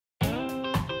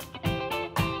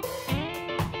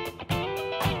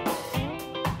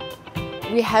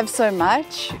We have so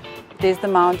much. There's the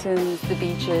mountains, the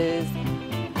beaches,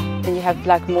 then you have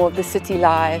like more of the city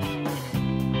life.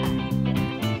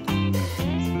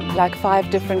 Like 5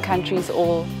 different countries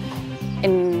all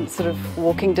in sort of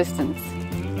walking distance.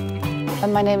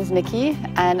 And my name is Nikki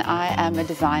and I am a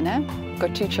designer. I've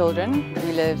got 2 children.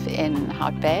 We live in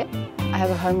Hout Bay. I have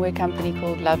a homeware company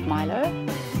called Love Milo.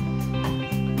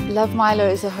 Love Milo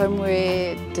is a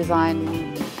homeware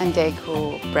design and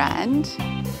decor brand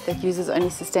that uses only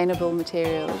sustainable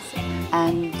materials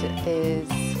and is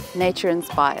nature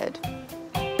inspired.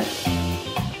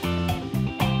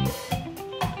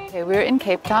 Okay, we're in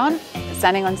Cape Town,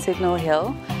 standing on Signal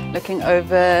Hill, looking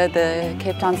over the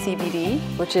Cape Town CBD,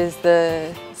 which is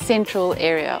the central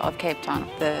area of Cape Town,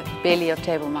 the belly of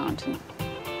Table Mountain.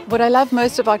 What I love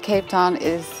most about Cape Town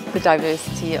is the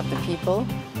diversity of the people.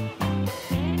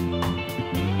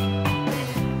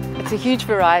 It's a huge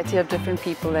variety of different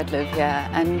people that live here,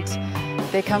 and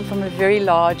they come from a very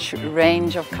large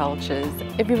range of cultures.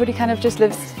 Everybody kind of just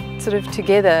lives sort of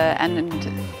together and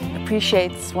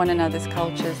appreciates one another's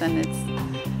cultures, and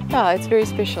it's very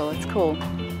special, it's cool.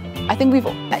 I think we've,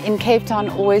 in Cape Town,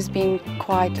 always been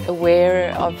quite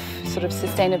aware of sort of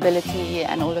sustainability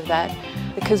and all of that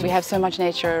because we have so much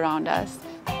nature around us.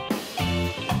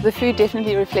 The food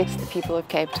definitely reflects the people of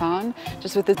Cape Town,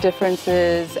 just with its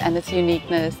differences and its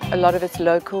uniqueness. A lot of it's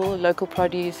local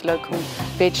produce, local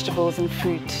vegetables and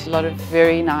fruit. A lot of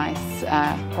very nice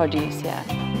produce here.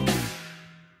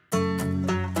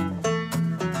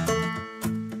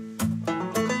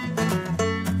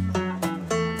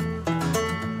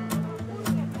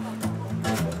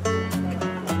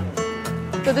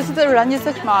 So this is the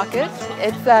Ranjitsik Market.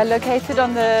 It's located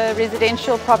on the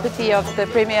residential property of the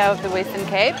Premier of the Western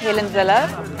Cape, Helen Zille.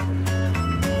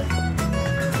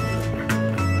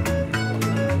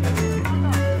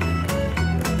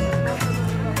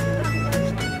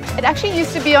 It actually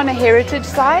used to be on a heritage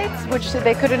site, which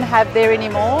they couldn't have there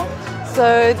anymore.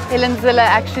 So Helen Zille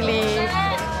actually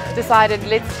decided,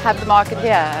 let's have the market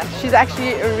here. She's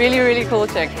actually a really, really cool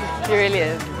chick. She really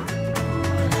is.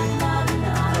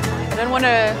 I don't want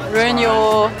to ruin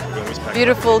your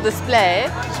beautiful display.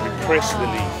 Just press the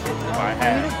leaf with my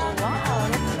hand.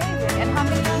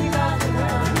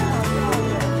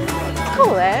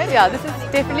 Cool, eh? Yeah, this is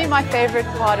definitely my favorite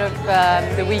part of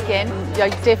the weekend. Yeah,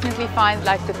 you definitely find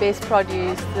like the best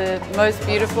produce, the most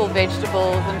beautiful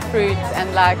vegetables and fruits,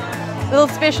 and like little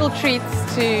special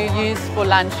treats to use for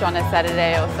lunch on a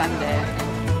Saturday or Sunday.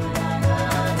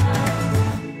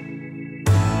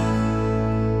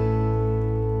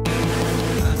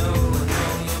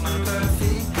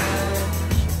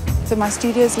 So my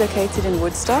studio is located in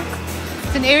Woodstock.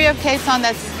 It's an area of Cape Town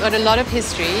that's got a lot of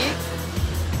history.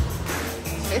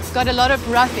 It's got a lot of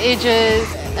rough edges,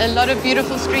 a lot of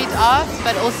beautiful street art,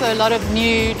 but also a lot of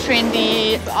new,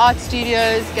 trendy art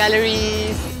studios,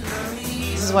 galleries.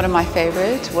 This is one of my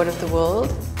favorite, What of the World.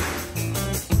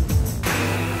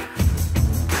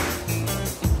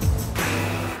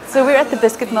 So we're at the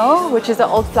Biscuit Mill, which is an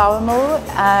old flour mill,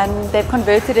 and they've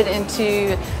converted it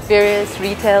into various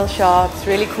retail shops,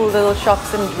 really cool little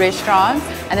shops and restaurants,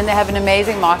 and then they have an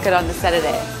amazing market on the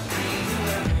Saturday.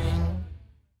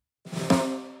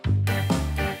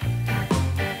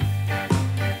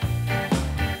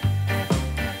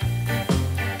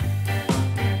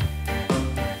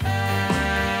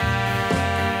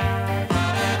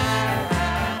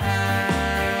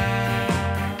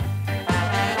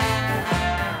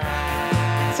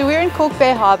 So we're in Cork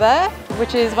Bay Harbour,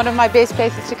 which is one of my best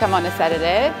places to come on a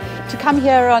Saturday. To come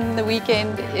here on the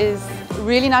weekend is a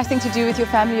really nice thing to do with your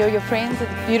family or your friends.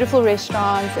 It's beautiful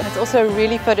restaurants and it's also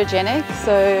really photogenic.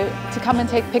 So to come and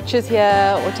take pictures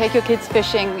here or take your kids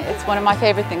fishing, it's one of my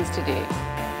favorite things to do.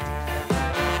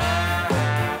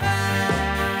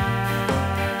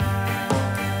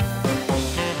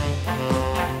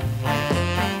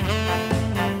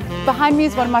 Behind me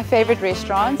is one of my favorite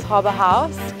restaurants, Harbour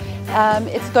House.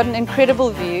 It's got an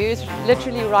incredible view, it's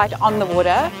literally right on the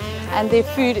water, and their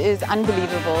food is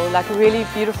unbelievable, like really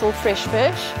beautiful fresh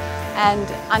fish and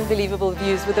unbelievable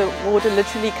views where the water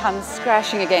literally comes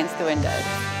crashing against the windows.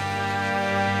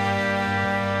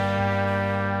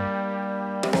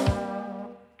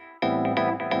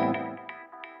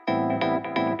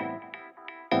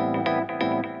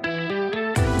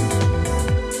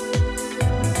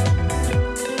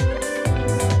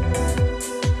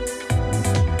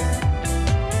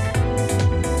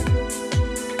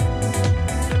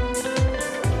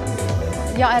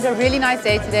 Yeah, I had a really nice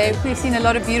day today. We've seen a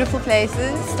lot of beautiful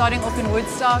places, starting off in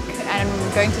Woodstock and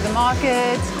going to the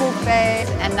market, Cork Bay,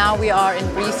 and now we are in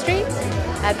Bree Street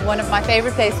at one of my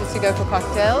favorite places to go for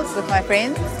cocktails with my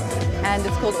friends. and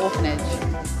it's called Orphanage.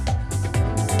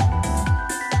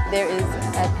 There is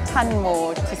a ton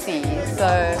more to see,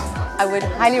 so I would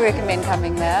highly recommend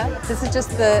coming there. This is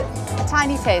just a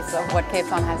tiny taste of what Cape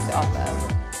Town has to offer.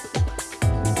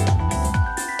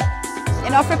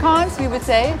 In Afrikaans, we would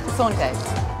say gesondheid.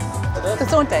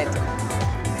 Gesondheid.